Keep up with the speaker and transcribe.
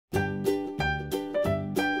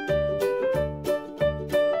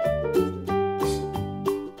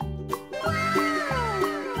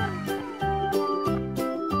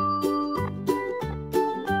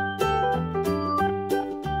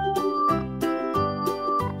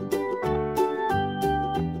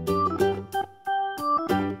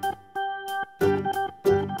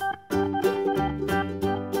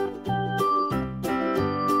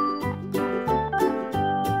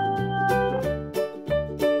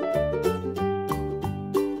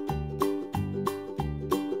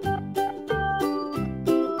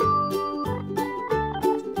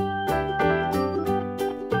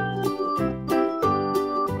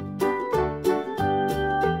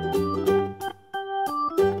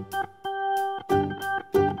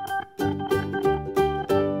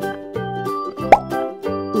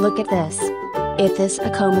Look at this. It is a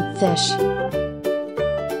common fish.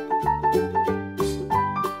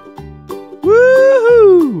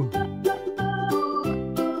 Woohoo!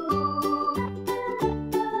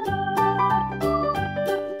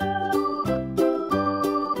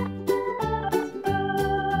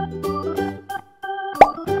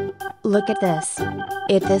 Look at this.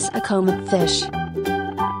 It is a common fish.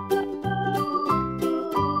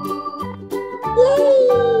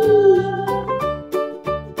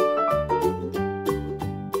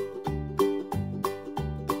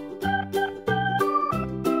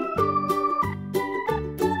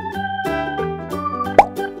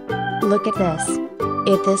 Look at this.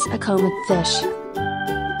 It is a common fish.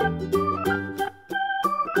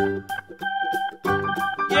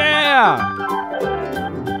 Yeah!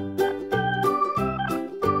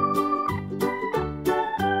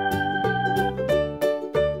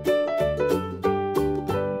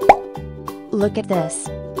 Look at this.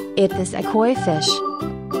 It is a koi fish.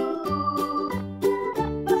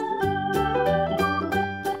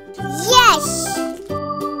 Yes!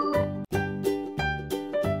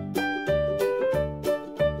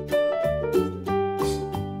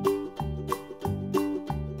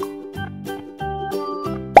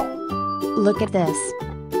 Look at this.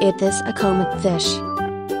 It is a common fish.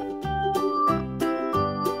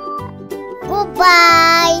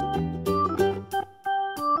 Goodbye!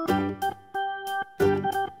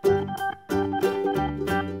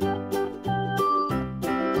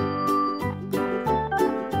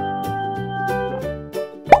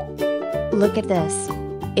 Look at this.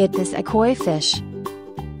 It is a koi fish.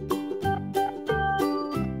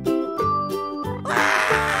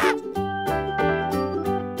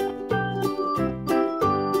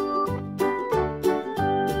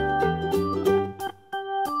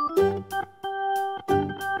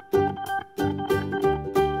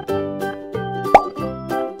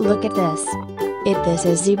 Look at this. It is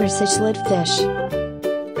a zebra cichlid fish.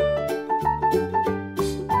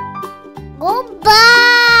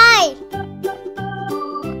 Goodbye!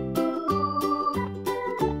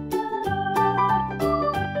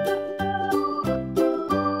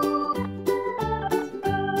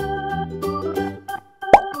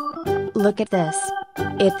 Look at this.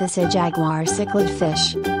 It is a jaguar cichlid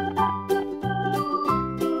fish.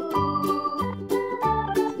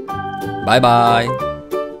 Bye bye.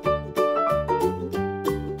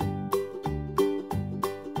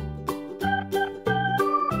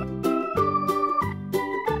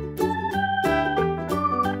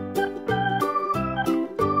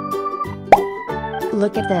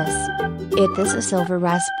 Look at this. It is a silver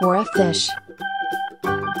raspora fish.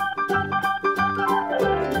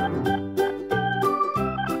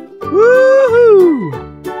 Woohoo!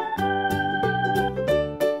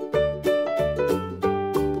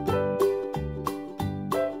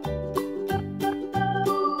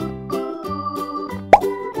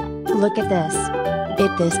 Look at this.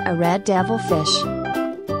 It is a red devil fish.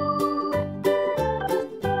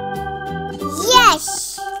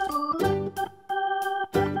 Yes!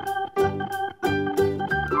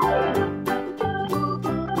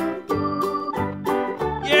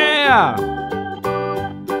 Yeah!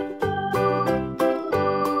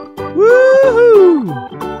 Woohoo!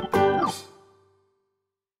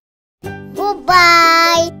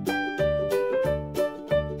 Goodbye!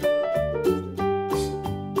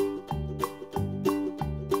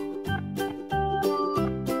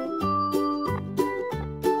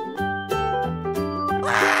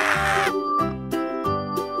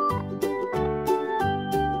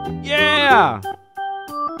 Yeah!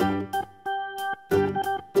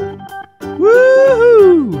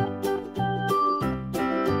 Woohoo!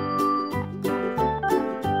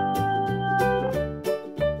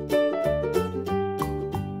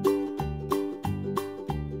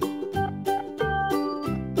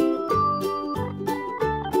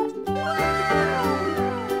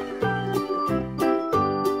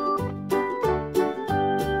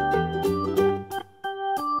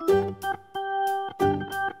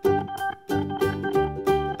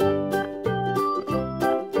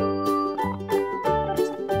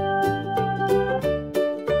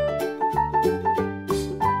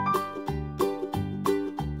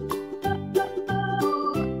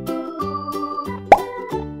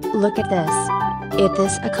 Look at this. It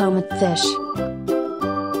is a common fish.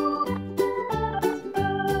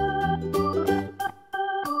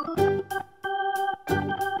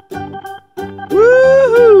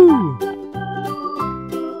 Woohoo!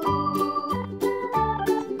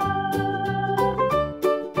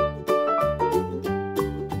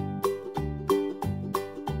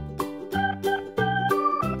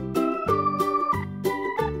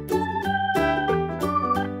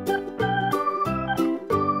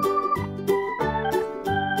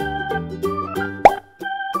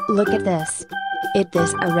 Look at this. Is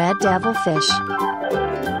this a red devilfish?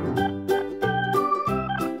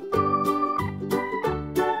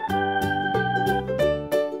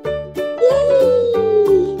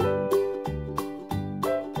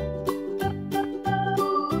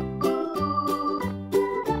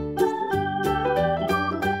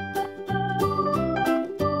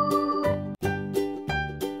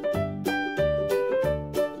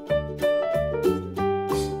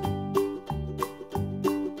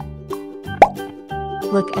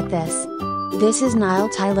 Look at this. This is Nile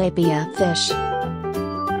tilapia fish.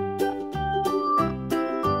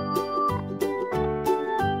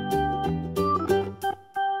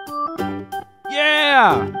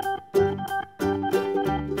 Yeah!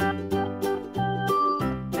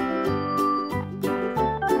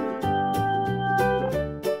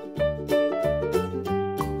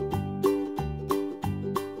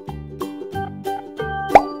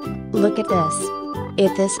 Look at this.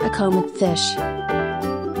 Is this a comet fish?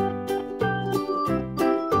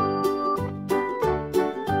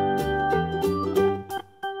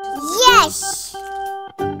 Yes!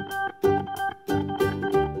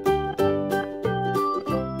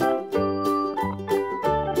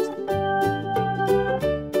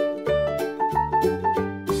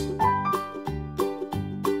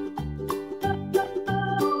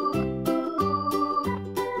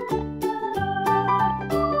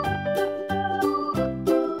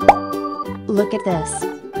 Look at this.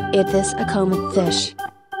 Is this a comet fish?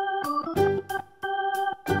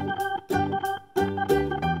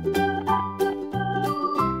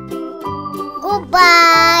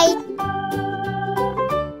 Goodbye!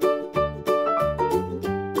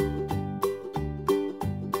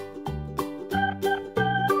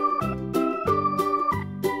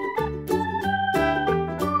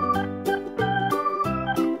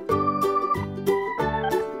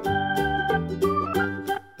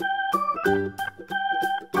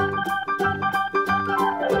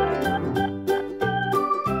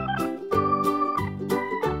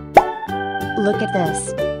 Look at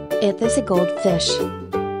this. Is this a goldfish?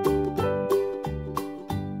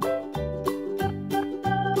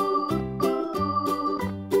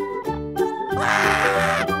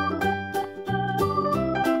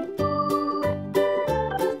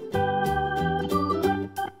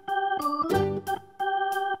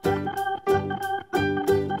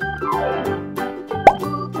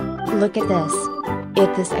 Look at this. Is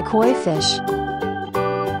this a koi fish?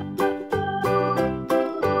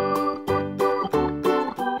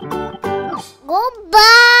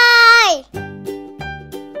 Goodbye!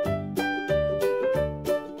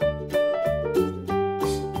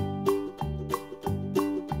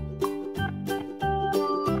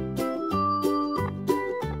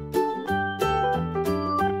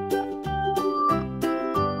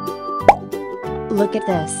 Look at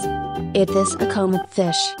this. Is this a comet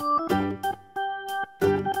fish?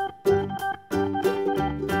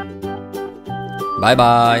 Bye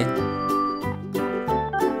bye.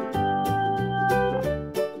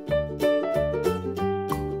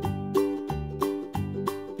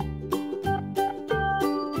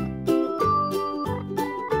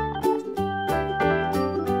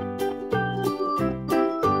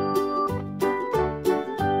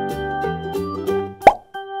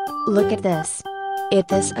 Look at this. Is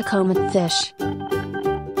this a comet fish?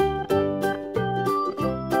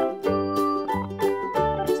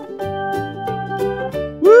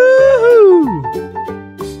 Woohoo!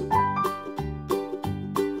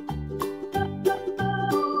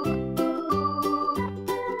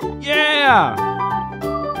 Yeah!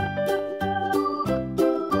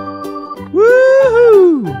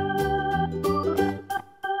 Woohoo!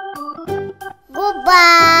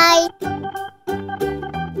 Goodbye!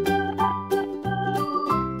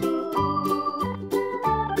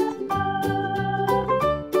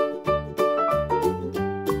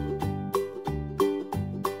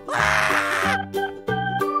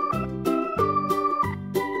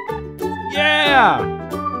 Yeah!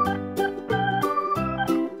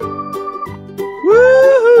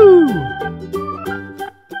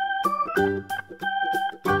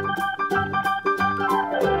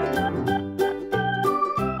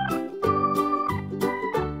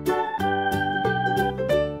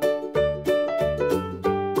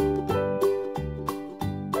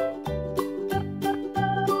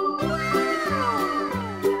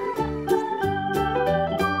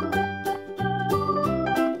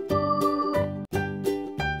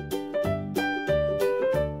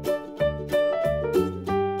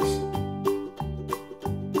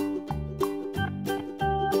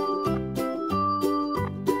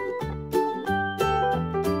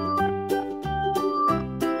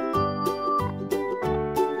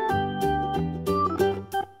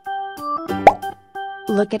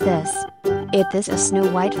 Look at this. It is a snow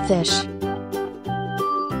white fish.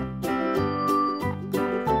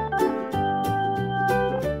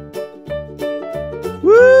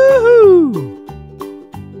 Woohoo!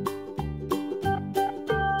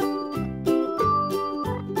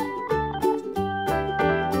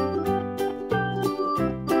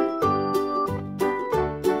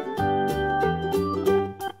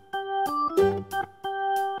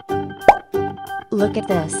 Look at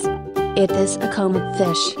this. It is a comet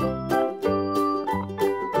fish.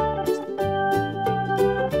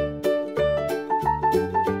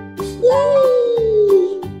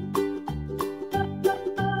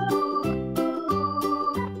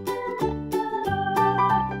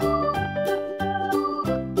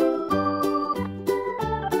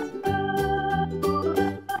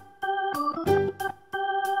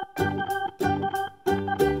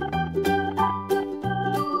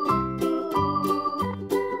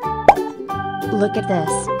 Look at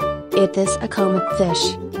this. It is a comet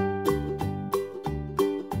fish.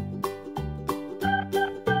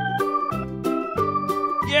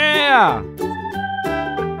 Yeah!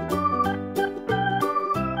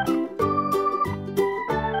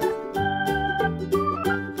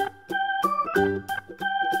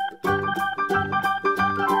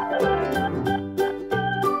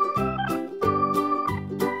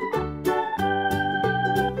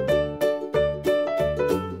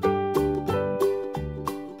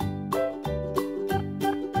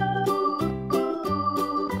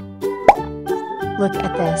 Look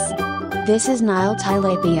at this. This is Nile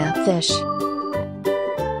tilapia fish.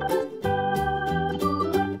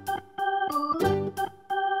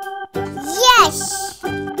 Yes!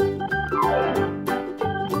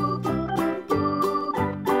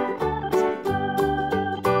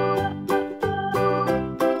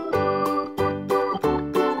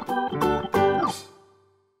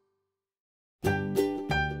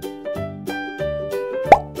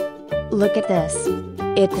 Look at this.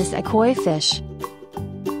 It is a koi fish.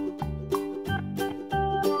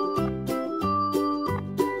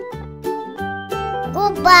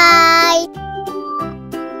 Goodbye!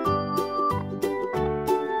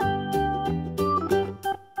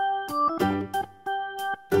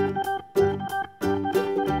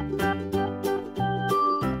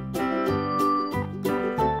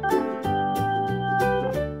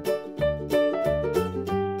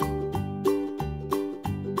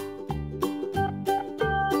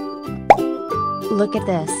 Look at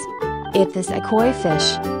this. It is a koi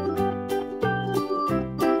fish.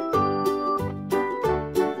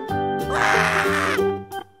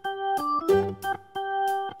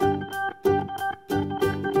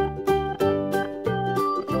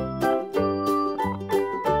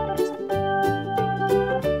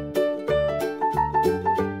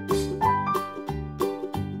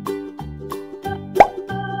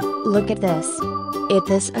 Look at this. It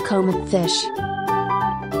is a comet fish.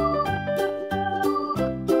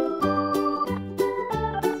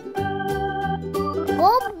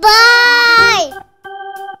 Goodbye!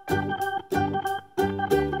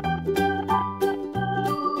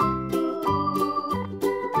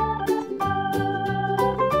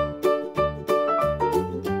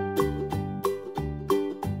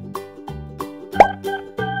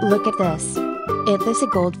 Look at this. It is a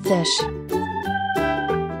goldfish.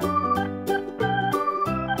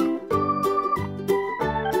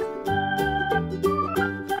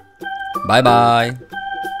 Bye bye.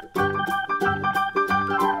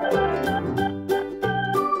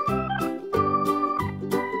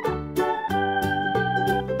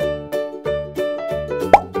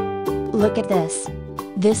 Look at this.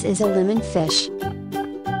 This is a lemon fish.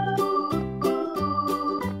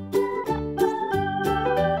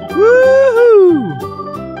 Woohoo!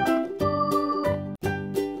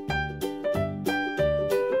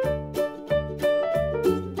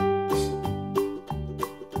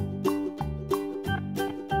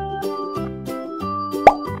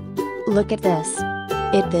 Look at this.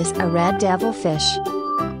 It is a red devil fish.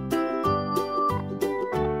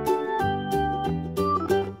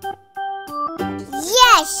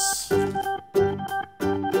 Yes!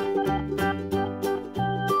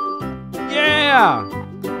 Yeah!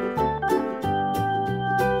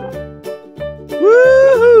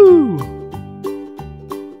 Woohoo!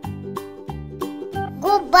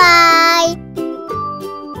 Goodbye!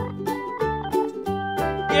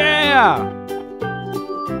 Yeah!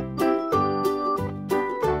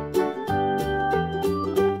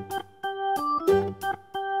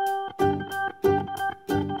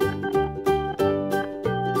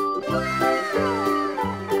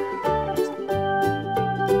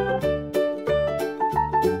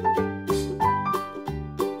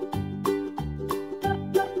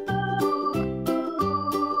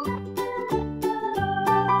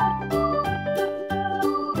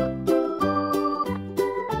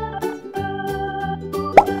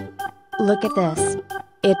 Look at this.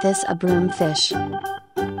 Is this a broomfish?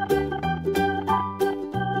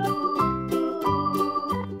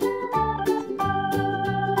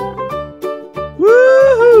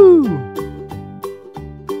 Woohoo!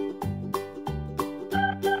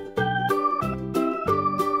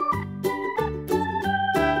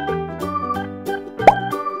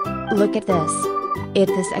 Look at this. Is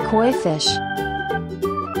this a koi fish?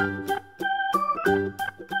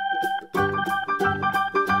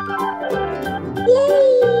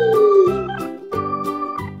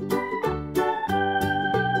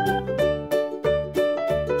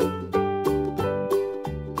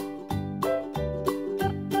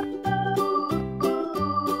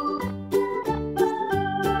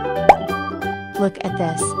 Look at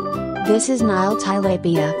this. This is Nile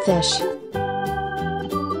tilapia fish.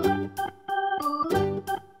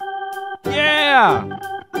 Yeah!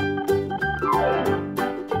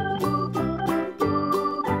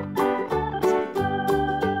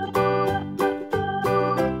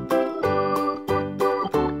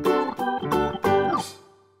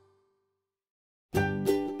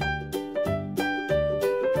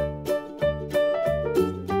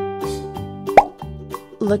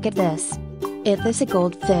 Look at this. Is this a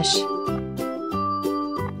goldfish?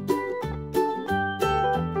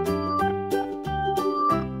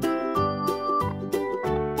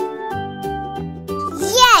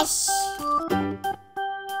 Yes!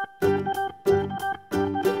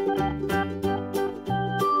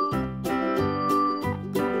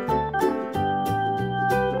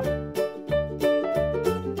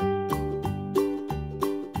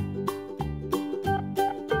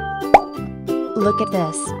 Look at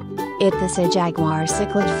this. Is this a jaguar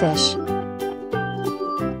cichlid fish?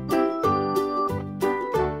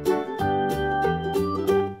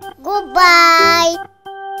 Goodbye!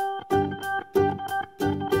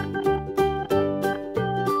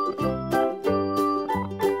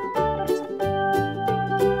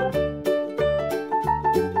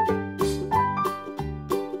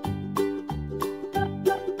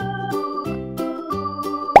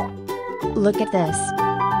 Look at this.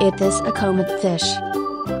 Is this a comet fish?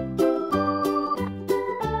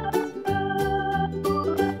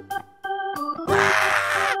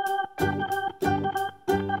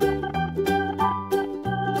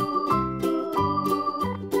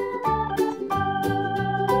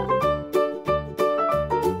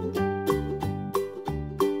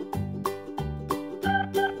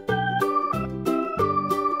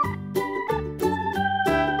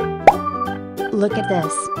 Look at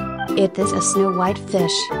this. Is this a snow white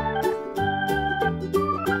fish?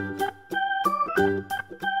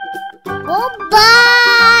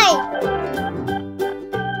 Goodbye!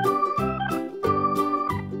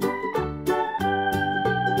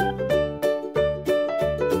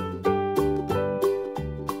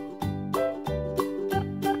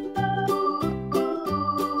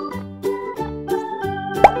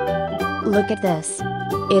 Look at this.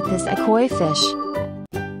 Is this a koi fish?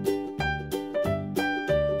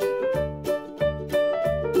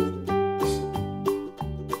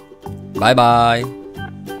 Bye bye.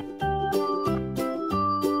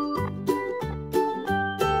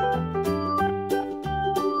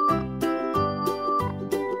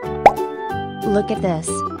 Look at this.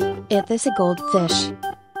 Is this a goldfish?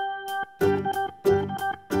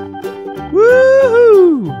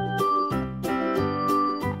 Woohoo!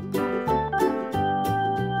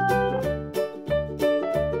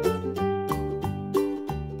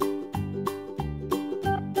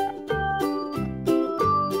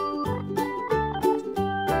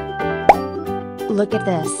 Look at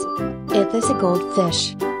this. Is this a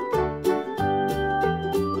goldfish?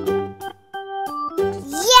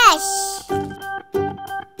 Yes!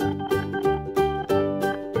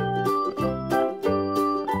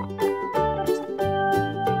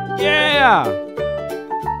 Yeah!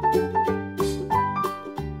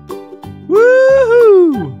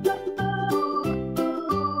 Woohoo!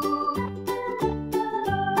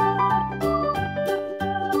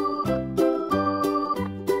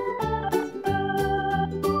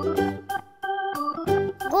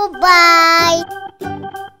 Goodbye!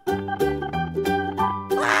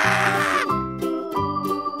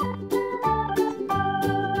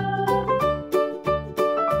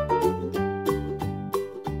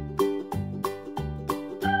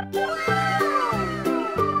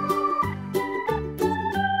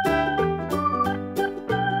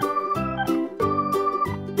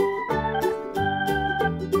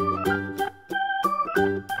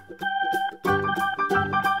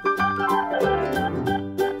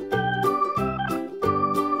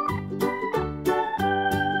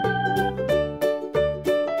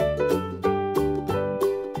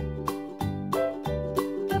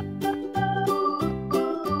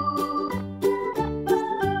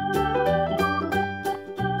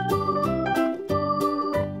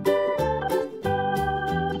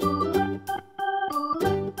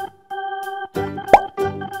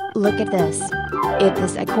 Look at this. It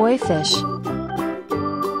is a koi fish.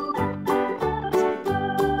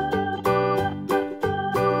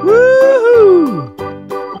 Woohoo!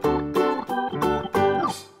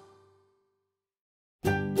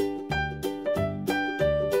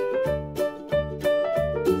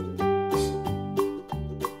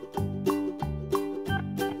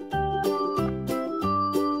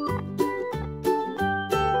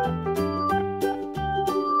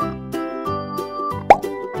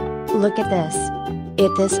 Look at this.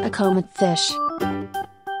 It is a comet fish.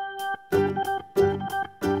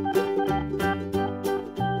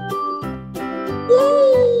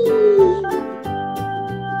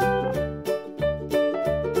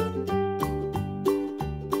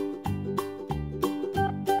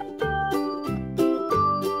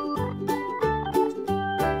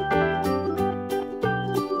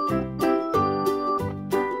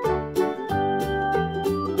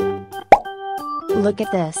 Look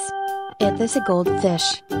at this. It is a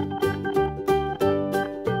goldfish.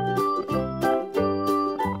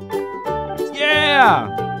 Yeah!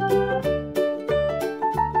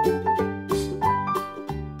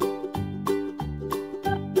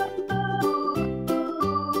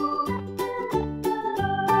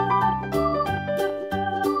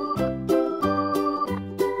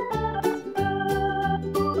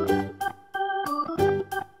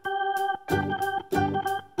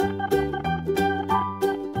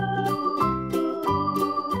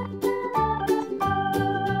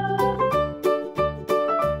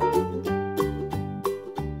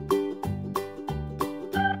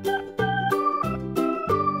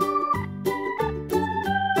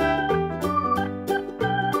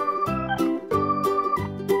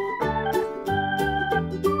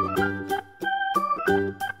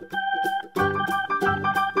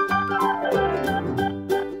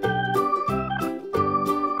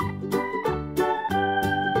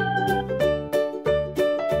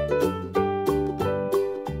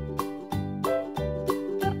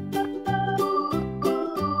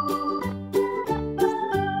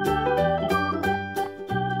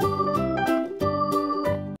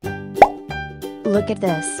 Look at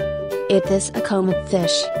this. It is a comet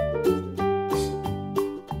fish.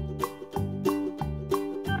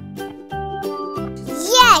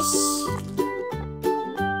 Yes!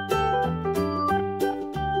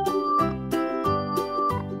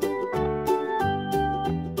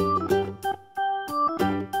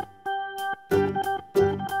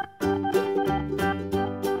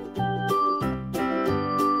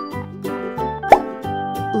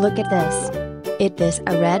 Look at this. It is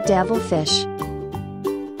a red devilfish.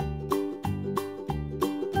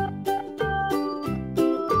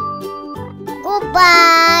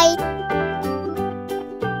 Goodbye!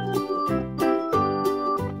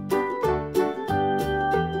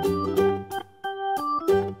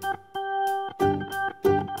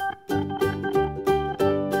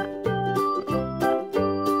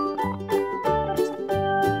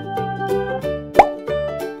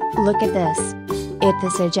 Look at this. It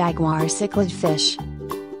is a jaguar cichlid fish.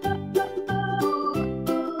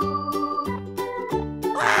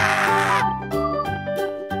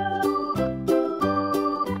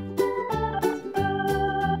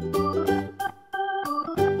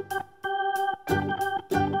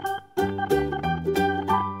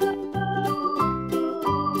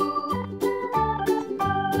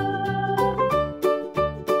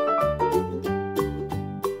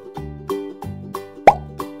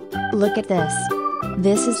 Look at this.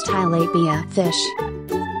 This is tilapia fish.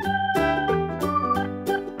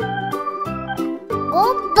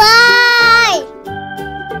 Goodbye!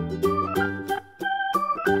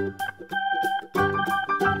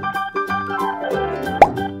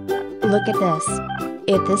 Look at this.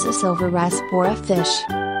 It is a silver raspora fish.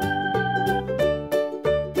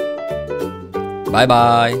 Bye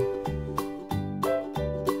bye.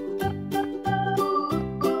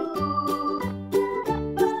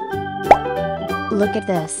 Look at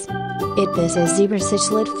this. It is a zebra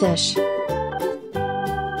cichlid fish.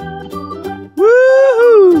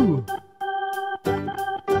 Woohoo!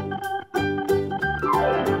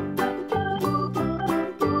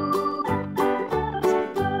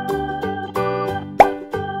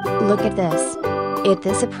 Look at this. It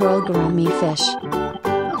is a pearl gourami fish.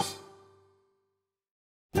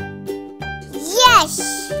 Yes!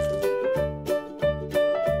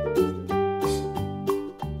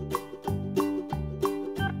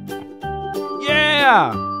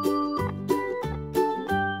 Yeah!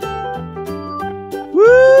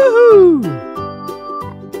 Woohoo!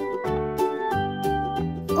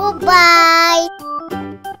 Goodbye!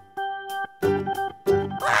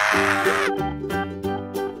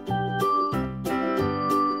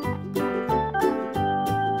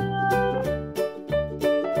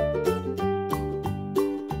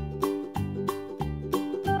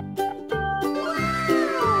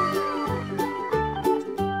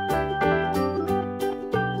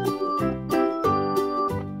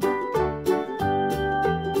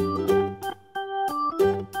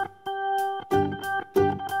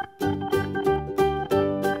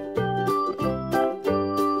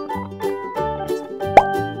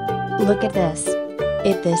 Look at this.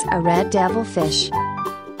 Is this a red devilfish?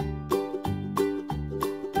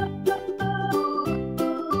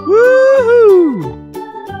 Woohoo!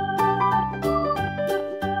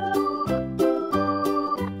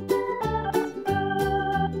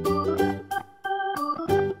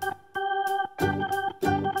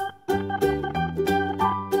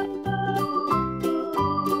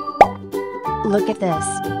 Look at this.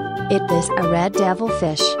 Is this a red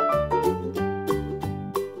devilfish?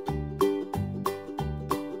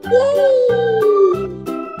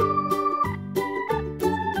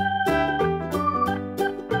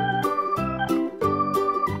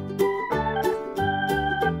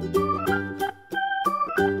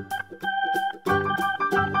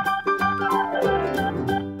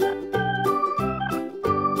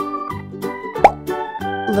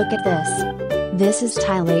 Look at this. This is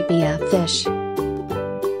tilapia fish.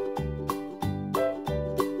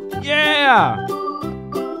 Yeah!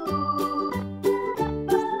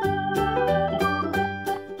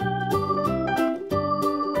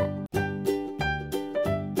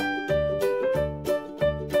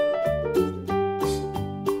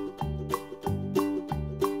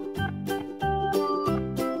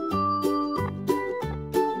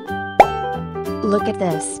 Look at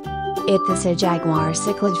this. Is this a jaguar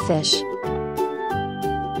cichlid fish?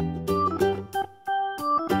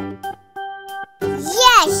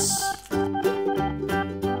 Yes!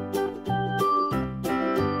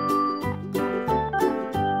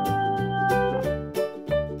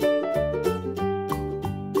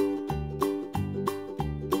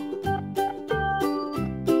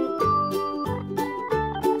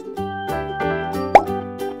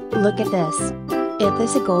 Look at this. Is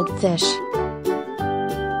this a goldfish?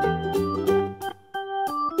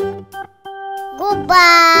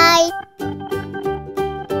 Goodbye!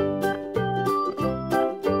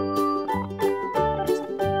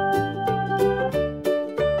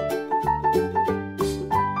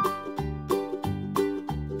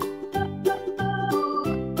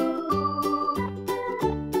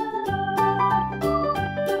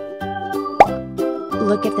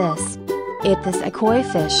 Look at this. Is this a koi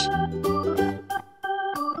fish?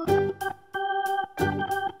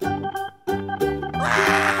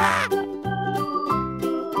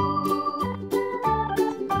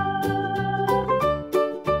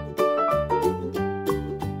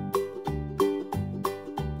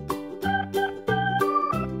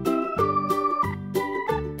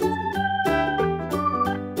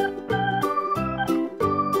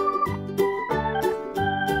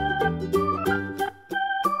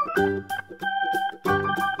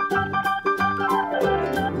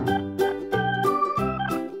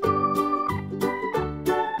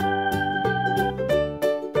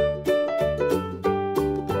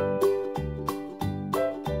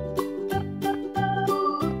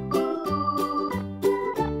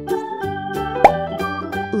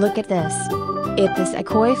 Look at this. Is this a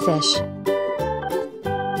koi fish?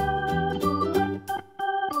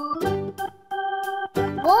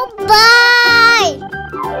 Goodbye!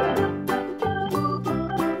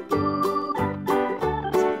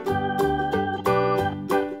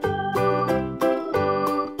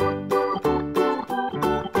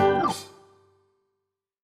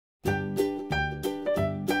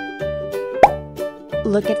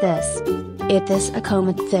 Look at this. Is this a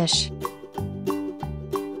comet fish?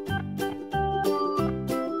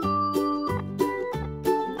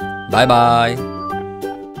 Bye bye.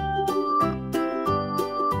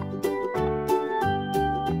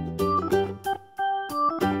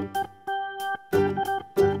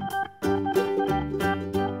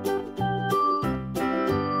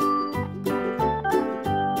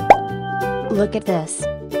 Look at this.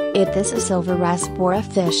 Is this a silver raspora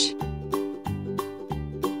fish?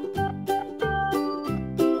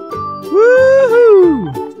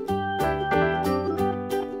 Woohoo!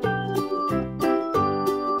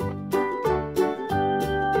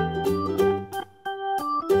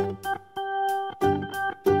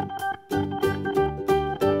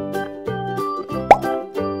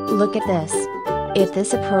 Look at this. Is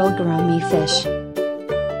this a pearl gourami fish?